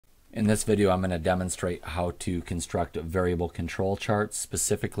In this video, I'm going to demonstrate how to construct variable control charts,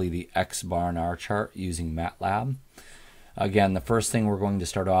 specifically the X bar and R chart using MATLAB. Again, the first thing we're going to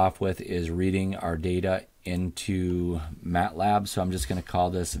start off with is reading our data into MATLAB. So I'm just going to call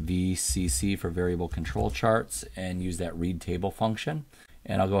this VCC for variable control charts and use that read table function.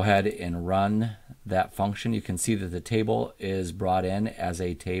 And I'll go ahead and run that function. You can see that the table is brought in as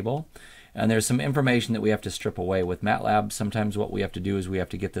a table. And there's some information that we have to strip away. With MATLAB, sometimes what we have to do is we have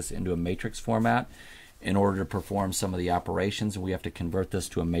to get this into a matrix format in order to perform some of the operations. We have to convert this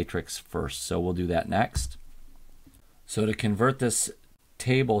to a matrix first. So we'll do that next. So to convert this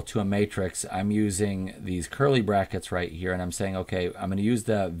table to a matrix, I'm using these curly brackets right here, and I'm saying, okay, I'm going to use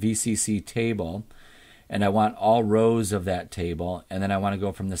the VCC table, and I want all rows of that table, and then I want to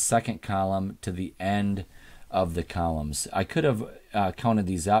go from the second column to the end of the columns. I could have counted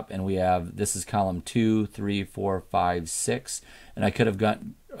these up, and we have, this is column 2, 3, 4, 5, 6, and I could have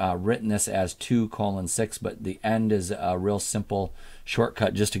written this as 2:6, but the end is a real simple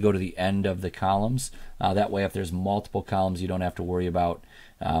shortcut just to go to the end of the columns. That way, if there's multiple columns, you don't have to worry about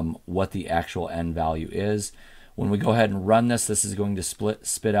what the actual end value is. When we go ahead and run this, this is going to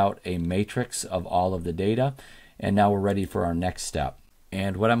spit out a matrix of all of the data, and now we're ready for our next step.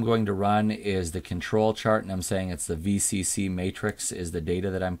 And what I'm going to run is the control chart, and I'm saying it's the VCC matrix is the data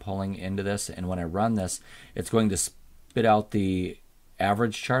that I'm pulling into this. And when I run this, it's going to spit out the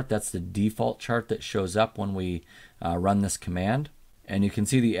average chart. That's the default chart that shows up when we run this command. And you can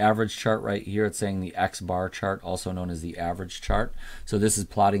see the average chart right here. It's saying the X bar chart, also known as the average chart. So this is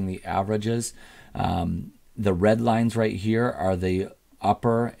plotting the averages. The red lines right here are the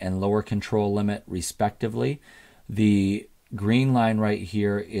upper and lower control limit respectively. The green line right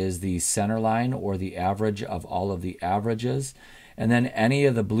here is the center line, or the average of all of the averages. And then any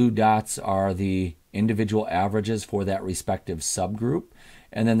of the blue dots are the individual averages for that respective subgroup.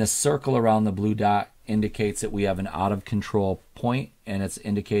 And then the circle around the blue dot indicates that we have an out of control point, and it's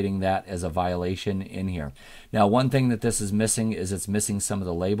indicating that as a violation in here. Now, one thing that this is missing is it's missing some of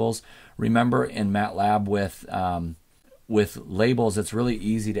the labels. Remember, in MATLAB with labels, it's really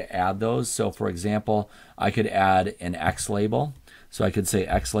easy to add those. So for example, I could add an X label. So I could say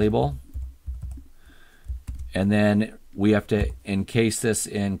X label, and then we have to encase this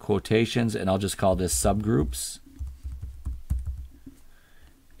in quotations, and I'll just call this subgroups.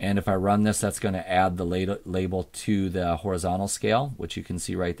 And if I run this, that's going to add the label to the horizontal scale, which you can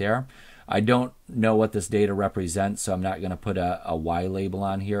see right there. I don't know what this data represents, so I'm not going to put a Y label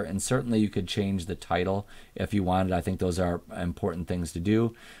on here. And certainly you could change the title if you wanted. I think those are important things to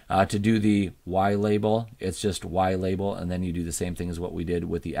do. To do the Y label, it's just Y label, and then you do the same thing as what we did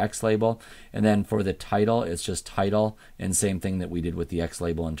with the X label. And then for the title, it's just title, and same thing that we did with the X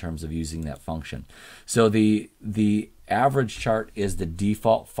label in terms of using that function. So the average chart is the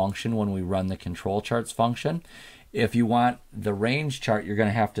default function when we run the control charts function. If you want the range chart, you're going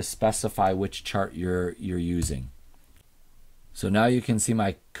to have to specify which chart you're using. So now you can see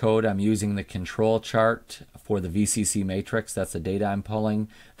my code. I'm using the control chart for the VCC matrix. That's the data I'm pulling.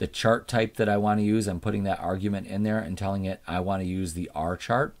 The chart type that I want to use, I'm putting that argument in there and telling it I want to use the R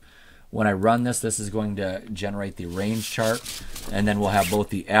chart. When I run this, this is going to generate the range chart, and then we'll have both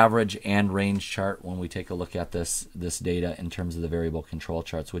the average and range chart when we take a look at this data in terms of the variable control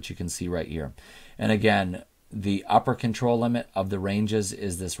charts, which you can see right here. And again, the upper control limit of the ranges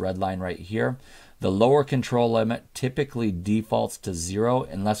is this red line right here. The lower control limit typically defaults to 0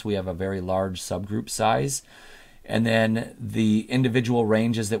 unless we have a very large subgroup size. And then the individual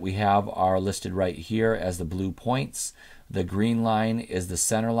ranges that we have are listed right here as the blue points. The green line is the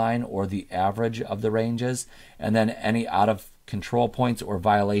center line, or the average of the ranges. And then any out of control points or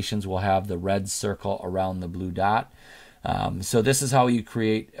violations will have the red circle around the blue dot. So this is how you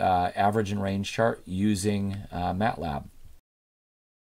create average and range chart using MATLAB.